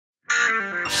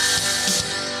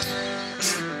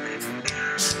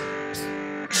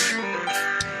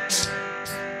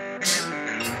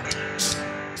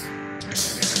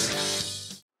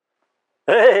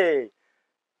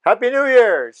Happy New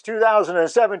Year! It's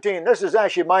 2017. This is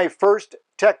actually my first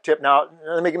tech tip. Now,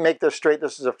 let me make this straight.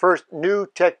 This is the first new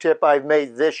tech tip I've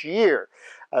made this year.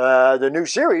 The new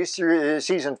series,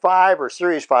 Season 5 or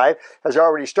Series 5, has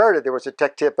already started. There was a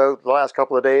tech tip out the last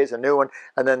couple of days, a new one,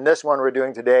 and then this one we're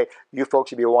doing today. You folks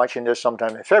will be watching this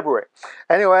sometime in February.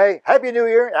 Anyway, Happy New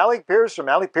Year. Alec Peirce from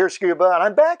Alec Peirce Scuba, and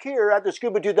I'm back here at the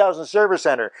Scuba 2000 Service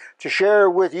Center to share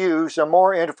with you some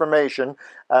more information.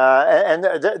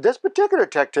 This particular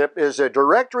tech tip is a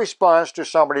direct response to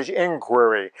somebody's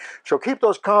inquiry. So keep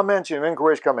those comments and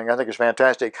inquiries coming. I think it's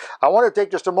fantastic. I want to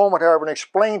take just a moment, however, and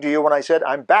explain to you when I said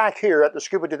I'm back here at the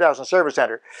Scuba 2000 Service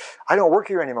Center. I don't work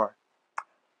here anymore.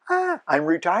 I'm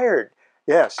retired.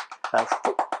 Yes. Thanks,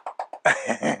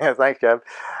 Kev.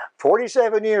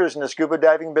 47 years in the scuba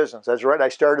diving business. That's right. I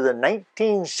started in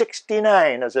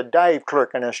 1969 as a dive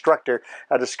clerk and instructor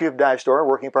at a scuba dive store,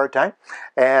 working part-time.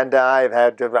 And I've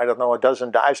had, I don't know, a dozen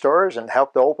dive stores and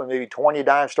helped to open maybe 20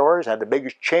 dive stores. Had the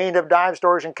biggest chain of dive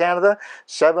stores in Canada,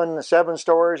 seven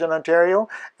stores in Ontario.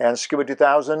 And Scuba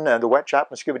 2000, and the wet shop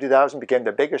in Scuba 2000 became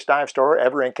the biggest dive store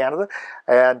ever in Canada.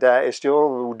 And is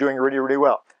still doing really, really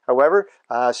well. However,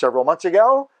 several months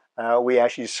ago, we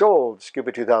actually sold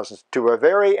Scuba 2000 to a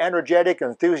very energetic,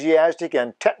 enthusiastic,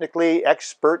 and technically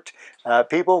expert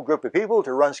group of people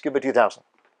to run Scuba 2000.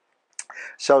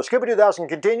 So Scuba 2000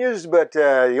 continues, but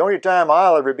the only time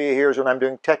I'll ever be here is when I'm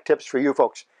doing tech tips for you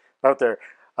folks out there.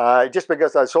 Just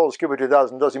because I sold Scuba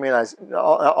 2000 doesn't mean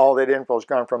all that info is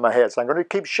gone from my head. So I'm going to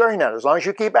keep sharing that. As long as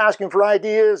you keep asking for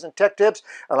ideas and tech tips,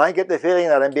 and I get the feeling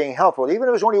that I'm being helpful, even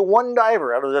if it's only one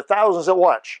diver out of the thousands that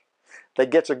watch that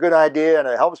gets a good idea and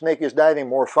it helps make his diving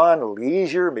more fun, a little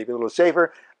easier, maybe a little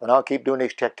safer, then I'll keep doing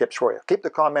these tech tips for you. Keep the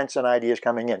comments and ideas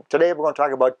coming in. Today we're going to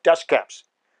talk about dust caps.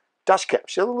 Dust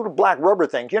caps, the little black rubber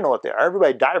things, you know what they are.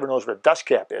 Everybody diver knows what a dust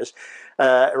cap is.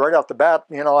 Right off the bat,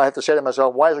 you know, I have to say to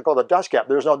myself, why is it called a dust cap?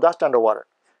 There's no dust underwater.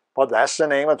 Well, that's the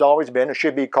name it's always been. It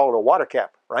should be called a water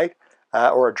cap, right?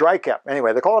 Or a dry cap.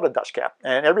 Anyway, they call it a dust cap.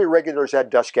 And every regulator's had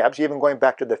dust caps, even going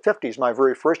back to the 50s, my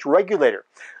very first regulator.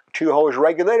 Two-hose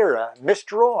regulator,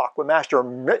 Mistral,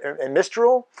 Aquamaster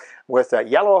Mistral, with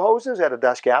yellow hoses, had a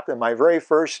dust cap. And my very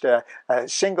first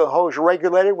single-hose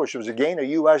regulator, which was again a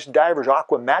U.S. diver's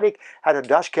Aquamatic, had a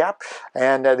dust cap.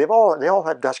 And they all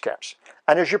have dust caps.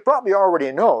 And as you probably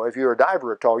already know, if you're a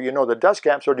diver at all, you know the dust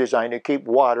caps are designed to keep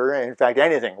water, in fact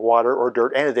anything, water or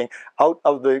dirt, anything, out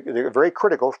of the very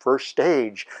critical first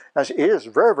stage. As it is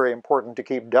very, very important to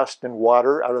keep dust and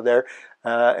water out of there,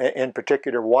 in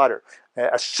particular water.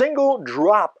 A single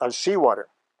drop of seawater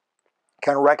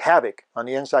can wreak havoc on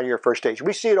the inside of your first stage.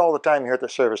 We see it all the time here at the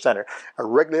service center. A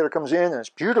regulator comes in and it's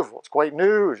beautiful. It's quite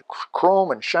new, it's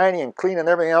chrome and shiny and clean and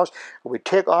everything else. We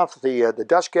take off the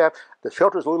dust cap, the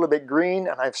filter's a little bit green,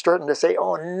 and I'm starting to say,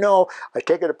 oh no. I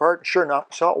take it apart, and sure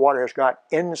enough, salt water has got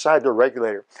inside the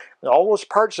regulator. And all those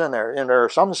parts in there, and there are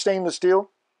some stainless steel,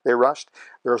 they rust.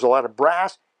 There's a lot of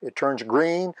brass. It turns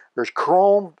green. There's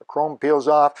chrome. The chrome peels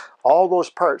off. All those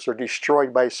parts are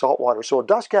destroyed by salt water. So a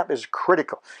dust cap is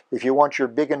critical if you want your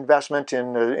big investment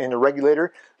in the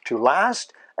regulator to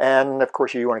last. And of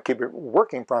course, you want to keep it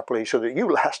working properly so that you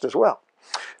last as well.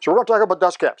 So we're going to talk about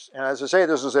dust caps. And as I say,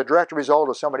 this is a direct result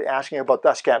of somebody asking about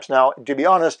dust caps. Now, to be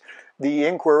honest, the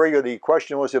inquiry or the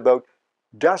question was about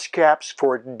dust caps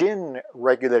for DIN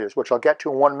regulators, which I'll get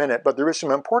to in 1 minute. But there is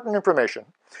some important information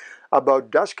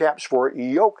about dust caps for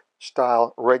yoke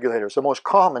style regulators. The most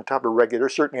common type of regulator,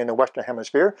 certainly in the Western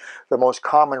Hemisphere, the most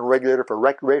common regulator for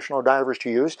recreational divers to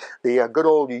use, the good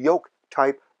old yoke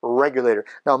type regulator.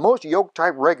 Now, most yoke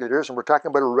type regulators, and we're talking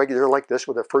about a regulator like this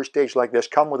with a first stage like this,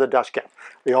 come with a dust cap.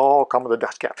 They all come with a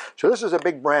dust cap. So this is a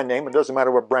big brand name. It doesn't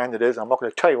matter what brand it is. I'm not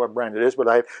going to tell you what brand it is, but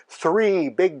I have 3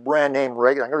 big brand name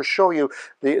regulators. I'm going to show you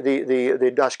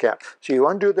the dust cap. So you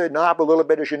undo the knob a little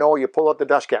bit, as you know, you pull out the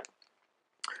dust cap.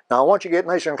 Now, I want you to get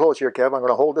nice and close here, Kev. I'm going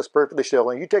to hold this perfectly still,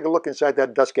 and you take a look inside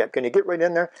that dust cap. Can you get right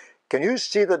in there? Can you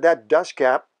see that that dust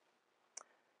cap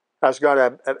has got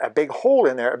a big hole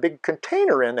in there, a big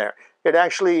container in there? It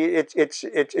actually,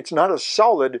 it's not a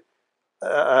solid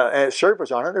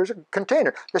surface on it. There's a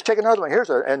container. Let's take another one. Here's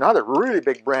another really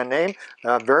big brand name,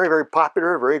 very, very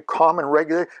popular, very common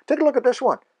regulator. Take a look at this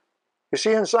one. You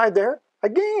see inside there?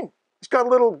 Again, it's got a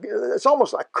little, it's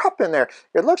almost like a cup in there.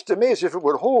 It looks to me as if it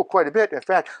would hold quite a bit. In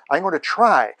fact, I'm going to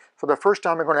try, for the first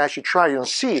time I'm going to actually try and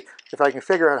see if I can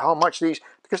figure out how much these,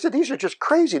 because these are just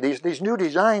crazy, these new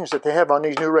designs that they have on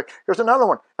these new, here's another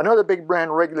one, another big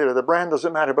brand regulator. The brand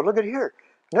doesn't matter, but look at here.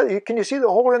 Can you see the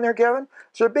hole in there, Kevin?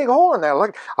 There's a big hole in there.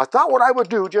 Look, I thought what I would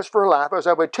do, just for a laugh, is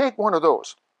I would take one of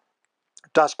those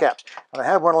dust caps, and I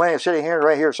have one laying sitting here,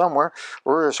 right here somewhere,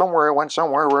 or somewhere it went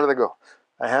somewhere. Where did they go?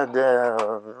 I had,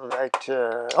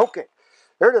 okay.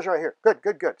 There it is right here. Good,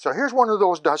 good, good. So here's one of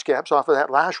those dust caps off of that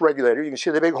last regulator. You can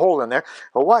see the big hole in there.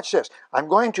 Well, watch this. I'm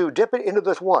going to dip it into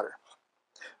this water.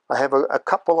 I have a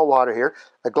cup full of water here,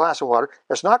 a glass of water.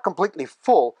 It's not completely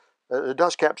full. The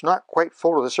dust cap's not quite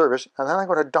full to the surface. And then I'm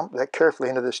going to dump that carefully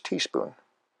into this teaspoon.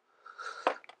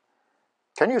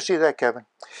 Can you see that, Kevin?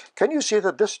 Can you see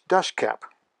that this dust cap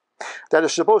that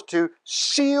is supposed to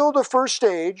seal the first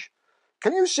stage,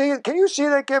 can you see it? Can you see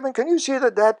that, Kevin? Can you see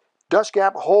that that dust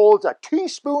cap holds a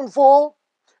teaspoonful?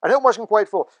 And it wasn't quite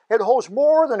full. It holds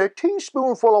more than a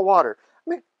teaspoonful of water. I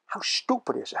mean, how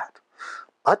stupid is that?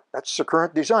 But that's the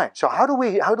current design. So how do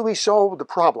we solve the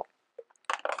problem?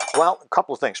 Well, a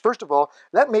couple of things. First of all,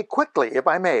 let me quickly, if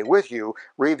I may, with you,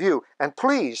 review. And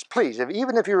please, please,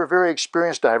 even if you're a very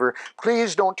experienced diver,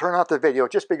 please don't turn off the video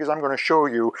just because I'm going to show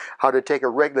you how to take a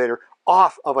regulator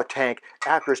off of a tank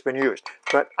after it's been used.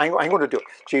 But I'm going to do it.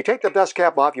 So you take the dust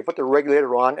cap off, you put the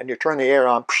regulator on, and you turn the air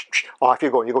on, off you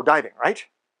go. You go diving, right?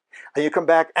 And you come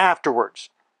back afterwards.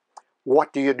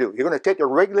 What do? You're going to take the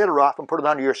regulator off and put it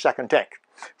onto your second tank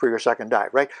for your second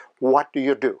dive, right? What do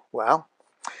you do? Well,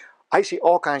 I see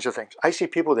all kinds of things. I see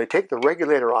people, they take the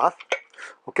regulator off.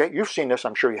 Okay, you've seen this,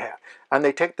 I'm sure you have. And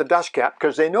they take the dust cap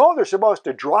because they know they're supposed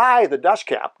to dry the dust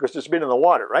cap because it's been in the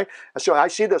water, right? And so I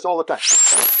see this all the time.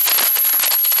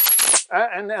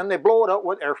 And they blow it out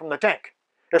with air from the tank.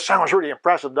 It sounds really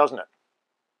impressive, doesn't it?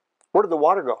 Where did the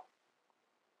water go?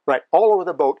 Right, all over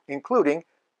the boat, including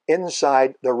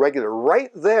inside the regulator. Right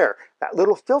there, that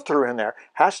little filter in there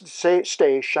has to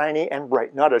stay shiny and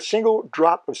bright. Not a single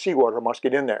drop of seawater must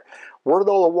get in there. Where did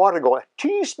all the water go? A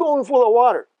teaspoonful of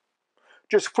water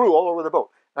just flew all over the boat.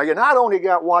 Now you not only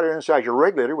got water inside your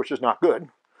regulator, which is not good,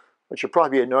 but you'll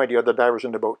probably annoy the other divers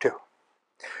in the boat too.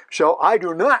 So I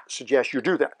do not suggest you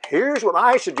do that. Here's what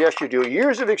I suggest you do.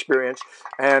 Years of experience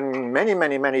and many,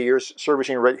 many, many years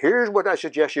servicing. Here's what I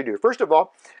suggest you do. First of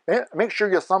all, make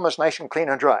sure your thumb is nice and clean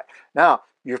and dry. Now,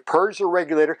 you've purged the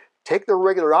regulator. Take the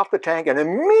regulator off the tank and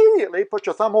immediately put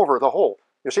your thumb over the hole.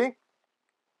 You see?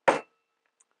 You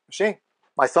see?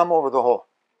 My thumb over the hole.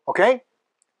 Okay?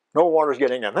 No water's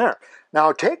getting in there.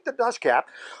 Now take the dust cap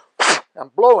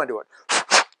and blow into it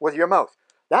with your mouth.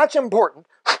 That's important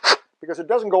because it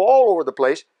doesn't go all over the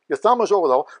place. Your thumb is over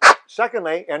the hole.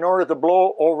 Secondly, in order to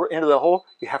blow over into the hole,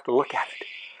 you have to look at it.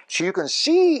 So you can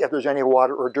see if there's any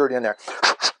water or dirt in there.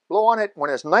 Blow on it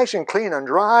when it's nice and clean and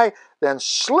dry, then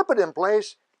slip it in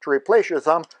place to replace your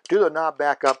thumb. Do the knob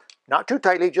back up, not too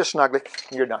tightly, just snugly,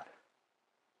 and you're done.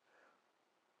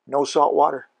 No salt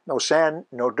water, no sand,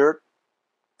 no dirt.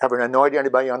 Haven't annoyed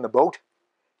anybody on the boat.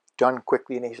 Done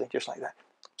quickly and easily, just like that.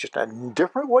 Just a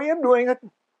different way of doing it.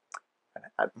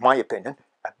 In my opinion,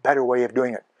 a better way of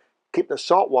doing it. Keep the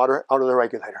salt water out of the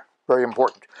regulator. Very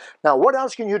important. Now, what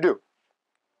else can you do?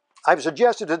 I've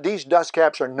suggested that these dust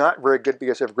caps are not very good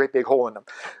because they have a great big hole in them.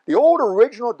 The old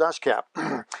original dust cap,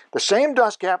 the same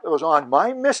dust cap that was on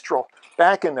my Mistral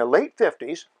back in the late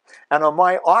 50s and on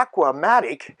my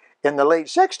Aquamatic in the late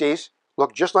 60s,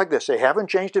 look just like this. They haven't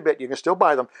changed a bit. You can still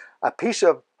buy them. A piece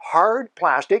of hard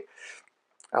plastic,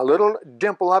 a little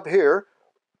dimple up here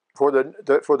for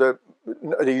the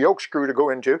yoke screw to go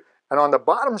into, and on the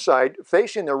bottom side,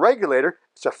 facing the regulator,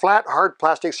 it's a flat, hard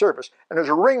plastic surface, and there's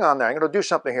a ring on there. I'm going to do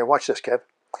something here. Watch this, Kev.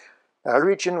 I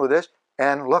reach in with this,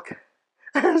 and look,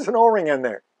 there's an O-ring in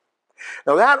there.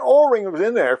 Now that O-ring was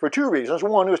in there for two reasons.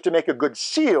 One was to make a good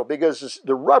seal, because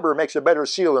the rubber makes a better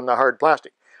seal than the hard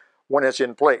plastic when it's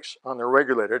in place on the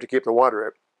regulator to keep the water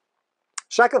out.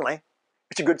 Secondly,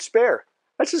 it's a good spare.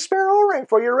 That's a spare O-ring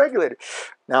for your regulator.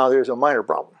 Now there's a minor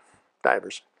problem,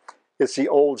 divers. It's the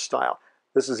old style.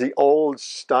 This is the old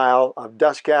style of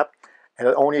dust cap, and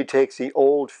it only takes the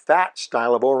old fat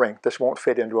style of O-ring. This won't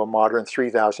fit into a modern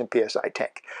 3,000 PSI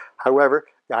tank. However,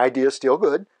 the idea is still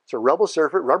good. It's a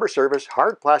rubber surface,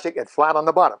 hard plastic, and flat on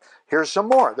the bottom. Here's some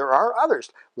more. There are others.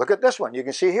 Look at this one. You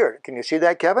can see here. Can you see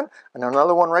that, Kevin? And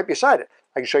another one right beside it.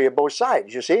 I can show you both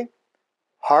sides. You see?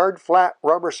 Hard, flat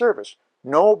rubber surface.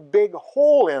 No big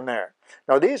hole in there.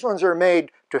 Now these ones are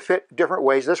made to fit different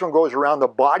ways. This one goes around the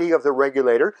body of the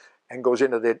regulator and goes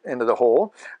into the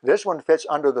hole. This one fits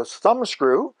under the thumb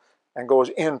screw and goes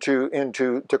into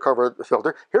to cover the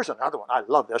filter. Here's another one. I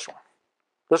love this one.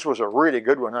 This was a really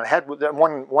good one. I had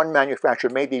one manufacturer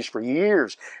made these for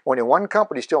years. Only one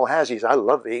company still has these. I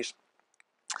love these.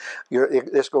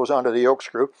 This goes onto the yoke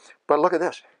screw. But look at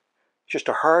this. Just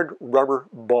a hard rubber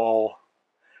ball.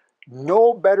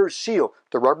 No better seal.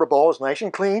 The rubber ball is nice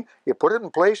and clean. You put it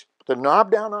in place, put the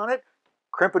knob down on it,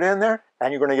 crimp it in there,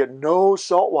 and you're going to get no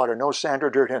salt water, no sand or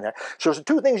dirt in there. So there's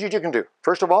two things that you can do.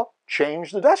 First of all,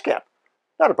 change the dust cap.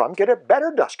 Not a problem. Get a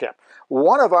better dust cap.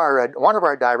 One of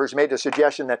our divers made the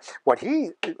suggestion that what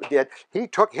he did, he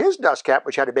took his dust cap,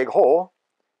 which had a big hole,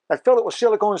 and filled it with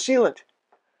silicone sealant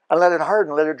and let it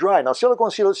harden, let it dry. Now,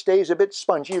 silicone sealant stays a bit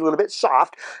spongy, a little bit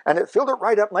soft, and it filled it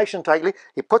right up nice and tightly.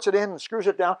 He puts it in and screws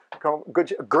it down.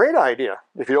 Good, great idea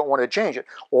if you don't want to change it.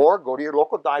 Or go to your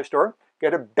local dive store,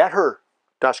 get a better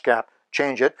dust cap,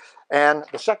 change it. And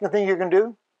the second thing you can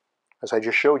do, as I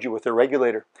just showed you with the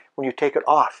regulator, when you take it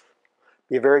off,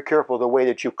 be very careful the way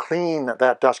that you clean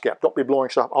that dust cap. Don't be blowing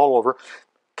stuff all over.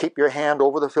 Keep your hand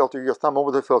over the filter, your thumb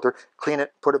over the filter, clean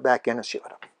it, put it back in, and seal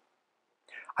it up.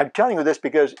 I'm telling you this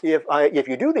because if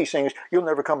you do these things, you'll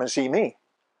never come and see me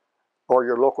or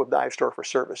your local dive store for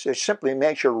service. It simply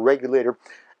makes your regulator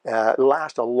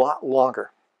last a lot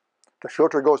longer. The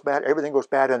filter goes bad, everything goes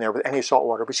bad in there with any salt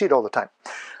water. We see it all the time.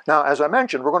 Now, as I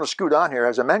mentioned, we're going to scoot on here.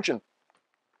 As I mentioned,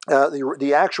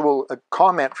 the actual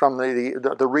comment from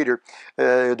the reader,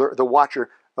 the watcher,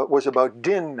 was about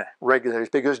DIN regulators,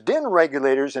 because DIN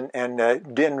regulators and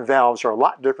DIN valves are a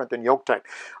lot different than yoke type.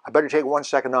 I better take 1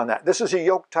 second on that. This is a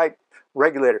yoke type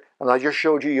regulator, and I just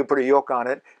showed you, you put a yoke on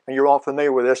it, and you're all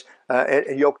familiar with this,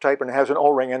 a yoke type, and it has an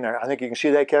O-ring in there. I think you can see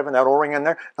that, Kevin, that O-ring in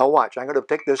there. Now watch, I'm going to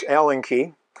take this Allen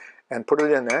key and put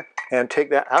it in there and take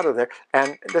that out of there,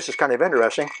 and this is kind of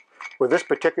interesting. With this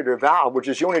particular valve, which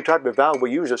is the only type of valve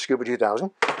we use at Scuba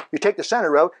 2000, you take the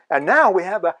center out, and now we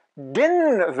have a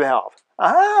DIN valve.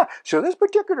 So this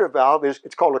particular valve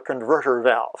it's called a converter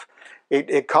valve.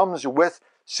 It comes with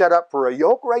set up for a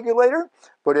yoke regulator,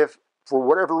 but if for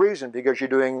whatever reason, because you're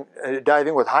doing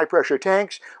diving with high pressure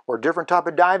tanks or different type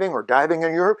of diving or diving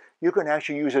in Europe, you can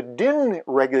actually use a DIN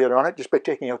regulator on it just by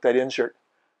taking out that insert.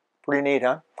 Pretty neat,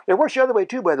 huh? It works the other way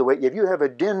too, by the way. If you have a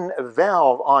DIN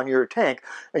valve on your tank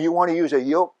and you want to use a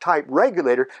yoke type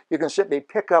regulator, you can simply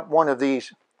pick up one of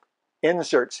these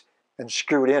inserts and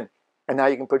screw it in. And now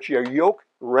you can put your yoke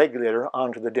regulator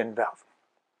onto the DIN valve.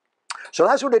 So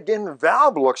that's what a DIN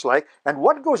valve looks like. And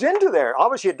what goes into there?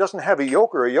 Obviously, it doesn't have a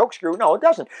yoke or a yoke screw. No, it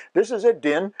doesn't. This is a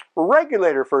DIN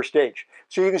regulator first stage.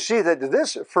 So you can see that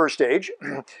this first stage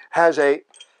has a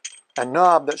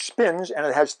knob that spins, and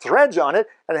it has threads on it,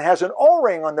 and it has an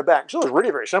O-ring on the back. So it's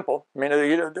really very simple. I mean,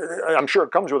 I'm sure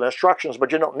it comes with instructions,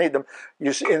 but you don't need them.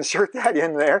 You insert that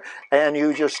in there, and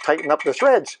you just tighten up the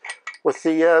threads with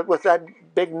that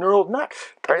big knurled nut.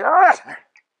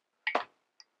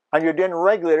 And your DIN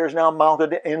regulator is now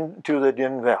mounted into the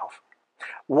DIN valve.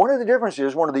 One of the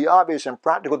differences, one of the obvious and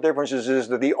practical differences, is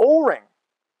that the O-ring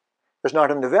is not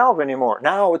in the valve anymore.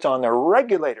 Now it's on the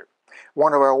regulator.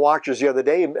 One of our watchers the other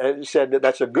day said that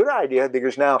that's a good idea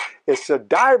because now it's the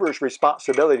diver's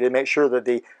responsibility to make sure that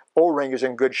the O-ring is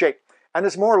in good shape. And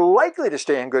it's more likely to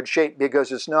stay in good shape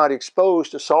because it's not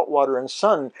exposed to salt water and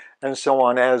sun and so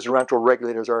on as rental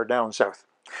regulators are down south.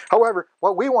 However,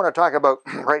 what we want to talk about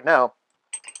right now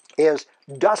is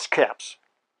dust caps.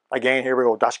 Again, here we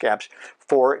go, dust caps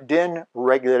for DIN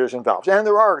regulators and valves. And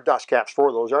there are dust caps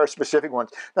for those, there are specific ones.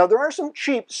 Now, there are some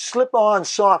cheap slip-on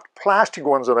soft plastic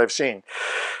ones that I've seen.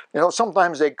 You know,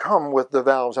 sometimes they come with the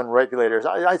valves and regulators.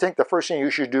 I think the first thing you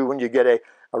should do when you get a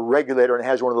regulator and it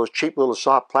has one of those cheap little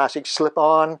soft plastic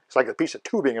slip-on, it's like a piece of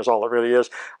tubing is all it really is.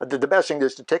 The best thing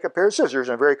is to take a pair of scissors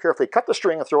and very carefully cut the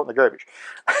string and throw it in the garbage.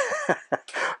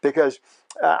 Because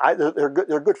they're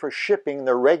good for shipping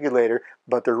the regulator,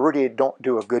 but they really don't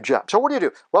do a good job. So what do you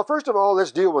do? Well, first of all,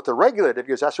 let's deal with the regulator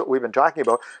because that's what we've been talking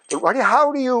about.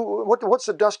 What's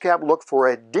the dust cap look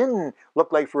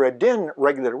like for a DIN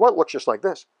regulator? Well, it looks just like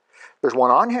this. There's one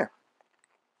on here.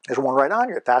 There's one right on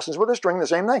here. It fastens with a string, the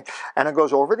same thing. And it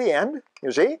goes over the end,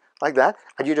 you see, like that,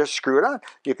 and you just screw it on.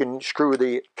 You can screw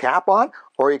the cap on,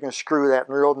 or you can screw that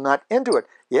knurled nut into it.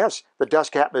 Yes, the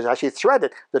dust cap is actually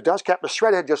threaded. The dust cap is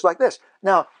threaded just like this.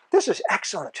 Now, this is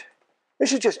excellent.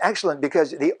 This is just excellent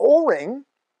because the O-ring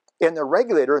in the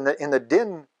regulator, in the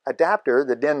DIN adapter,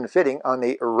 the DIN fitting on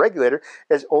the regulator,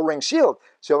 is O-ring sealed.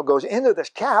 So it goes into this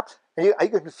cap, and you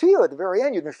can feel at the very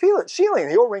end, you can feel it sealing.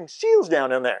 The O-ring seals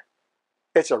down in there.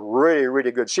 It's a really,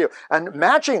 really good seal. And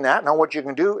matching that, now what you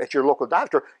can do at your local dive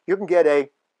store, you can get a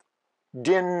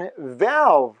DIN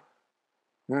valve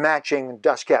matching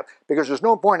dust cap because there's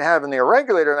no point in having the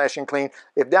regulator nice and clean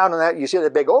if down in that you see the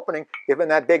big opening, if in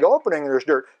that big opening there's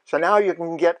dirt. So now you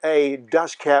can get a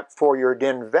dust cap for your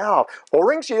DIN valve.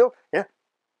 O-ring seal, yeah,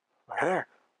 right there,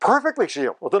 perfectly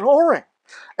sealed with an O-ring.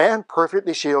 And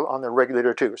perfectly sealed on the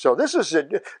regulator too. So this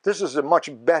is a much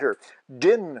better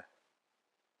DIN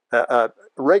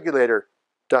regulator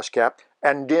dust cap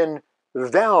and DIN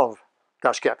valve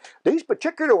dust cap. These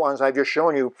particular ones I've just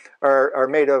shown you are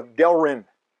made of Delrin.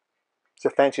 It's a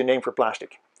fancy name for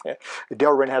plastic.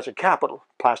 Delrin has a capital.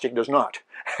 Plastic does not.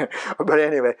 But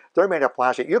anyway, they're made of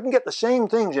plastic. You can get the same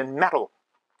things in metal.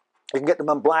 You can get them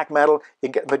in black metal. You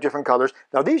can get them in different colors.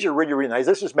 Now these are really, really nice.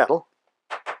 This is metal.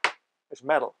 It's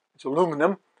metal. It's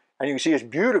aluminum. And you can see it's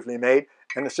beautifully made.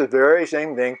 And it's the very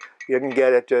same thing. You can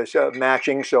get it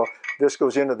matching. So this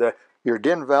goes into your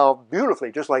DIN valve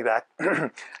beautifully, just like that.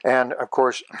 And of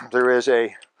course, there is a,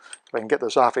 if I can get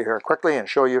this off of here quickly and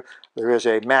show you, there is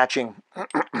a matching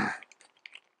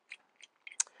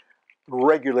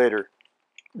regulator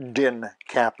DIN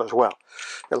cap as well.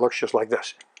 It looks just like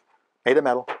this. Made of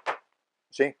metal.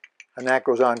 See? And that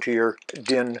goes on to your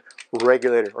DIN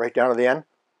regulator right down to the end.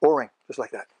 O-ring, just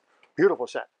like that. Beautiful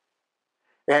set.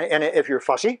 And if you're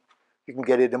fussy, you can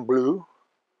get it in blue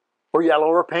or yellow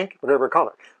or pink, whatever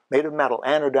color. Made of metal,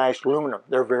 anodized aluminum.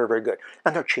 They're very, very good.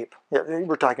 And they're cheap. Yeah,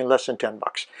 we're talking less than 10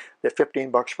 bucks. They're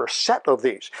 15 bucks for a set of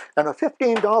these. And the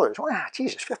 $15, wow,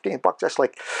 Jesus, 15 bucks, that's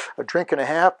like a drink and a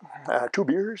half, 2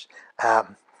 beers.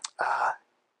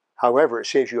 However, it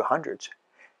saves you hundreds.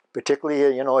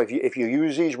 Particularly, you know, if you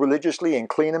use these religiously and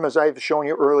clean them, as I've shown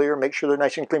you earlier, make sure they're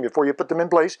nice and clean before you put them in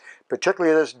place.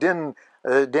 Particularly this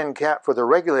DIN cap for the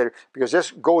regulator, because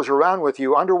this goes around with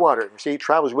you underwater. You see, it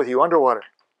travels with you underwater.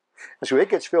 And so it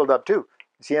gets filled up too.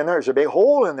 See in there, there's a big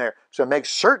hole in there. So make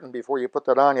certain before you put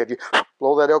that on, you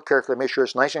blow that out carefully, make sure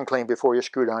it's nice and clean before you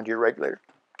screw it onto your regulator.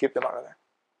 Keep them out of there.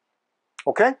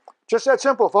 Okay? Just that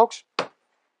simple, folks.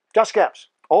 Dust caps.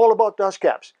 All about dust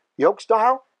caps. Yoke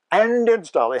style and DIN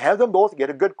style. They have them both.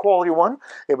 Get a good quality one.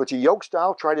 If it's a yoke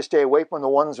style, try to stay away from the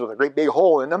ones with a great big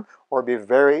hole in them, or be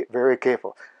very, very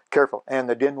careful. And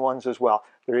the DIN ones as well.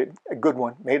 They're a good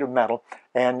one, made of metal,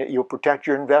 and you'll protect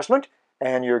your investment,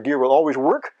 and your gear will always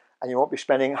work, and you won't be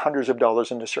spending hundreds of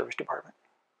dollars in the service department.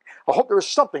 I hope there was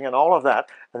something in all of that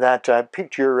that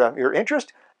piqued your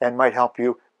interest and might help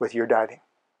you with your diving.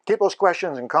 Keep those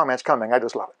questions and comments coming. I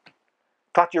just love it.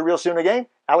 Talk to you real soon again.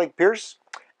 Alec Peirce,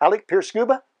 Alec Peirce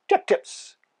Scuba, Tech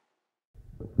Tips.